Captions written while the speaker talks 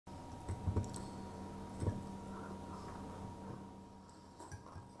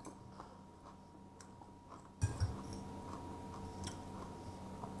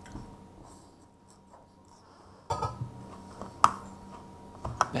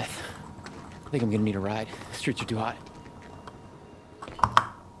think I'm gonna need a ride. The streets are too hot.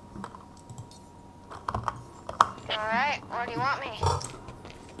 Alright, where do you want me?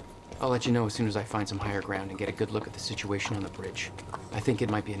 I'll let you know as soon as I find some higher ground and get a good look at the situation on the bridge. I think it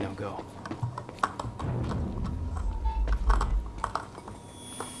might be a no-go.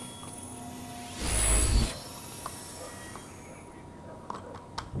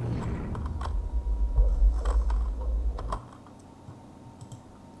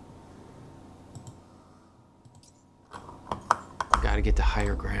 Gotta get to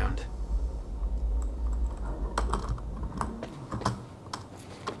higher ground.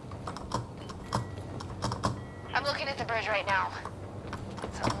 I'm looking at the bridge right now.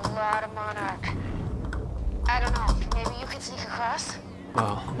 It's a lot of Monarch. I don't know, maybe you could sneak across?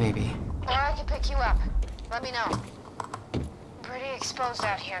 Well, maybe. Or I could pick you up. Let me know. Pretty exposed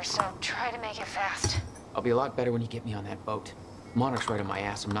out here, so try to make it fast. I'll be a lot better when you get me on that boat. Monarch's right on my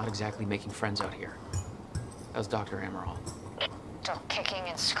ass. I'm not exactly making friends out here. How's Dr. Amaral? Still kicking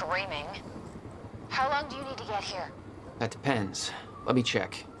and screaming. How long do you need to get here? That depends. Let me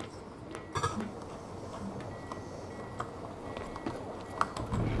check.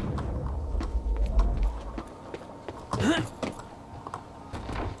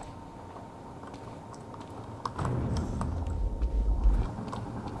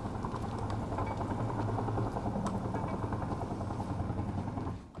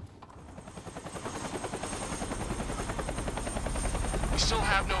 We still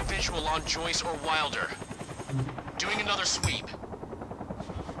have no visual on Joyce or Wilder. Doing another sweep.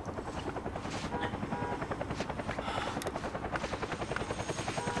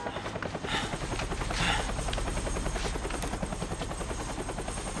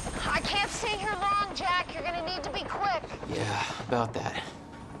 I can't stay here long, Jack. You're gonna need to be quick. Yeah, about that.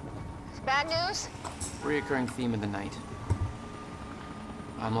 Bad news? Reoccurring theme of the night.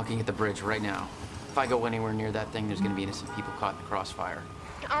 I'm looking at the bridge right now. If I go anywhere near that thing, there's gonna be innocent people caught in the crossfire.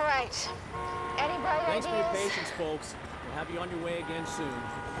 All right. Any bright Thanks for your ideas? patience, folks. We'll have you on your way again soon.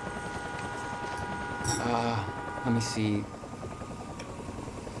 Let me see.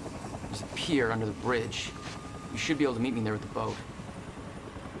 There's a pier under the bridge. You should be able to meet me there with the boat.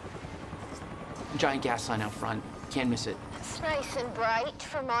 Giant gas sign out front. Can't miss it. It's nice and bright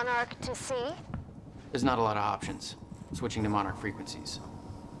for Monarch to see. There's not a lot of options. Switching to Monarch frequencies.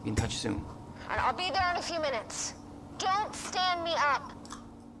 Be in touch soon. And I'll be there in a few minutes. Don't stand me up.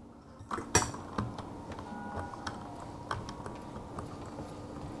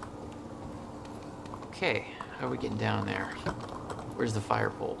 Okay, how are we getting down there? Where's the fire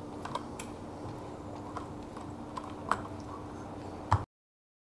pole?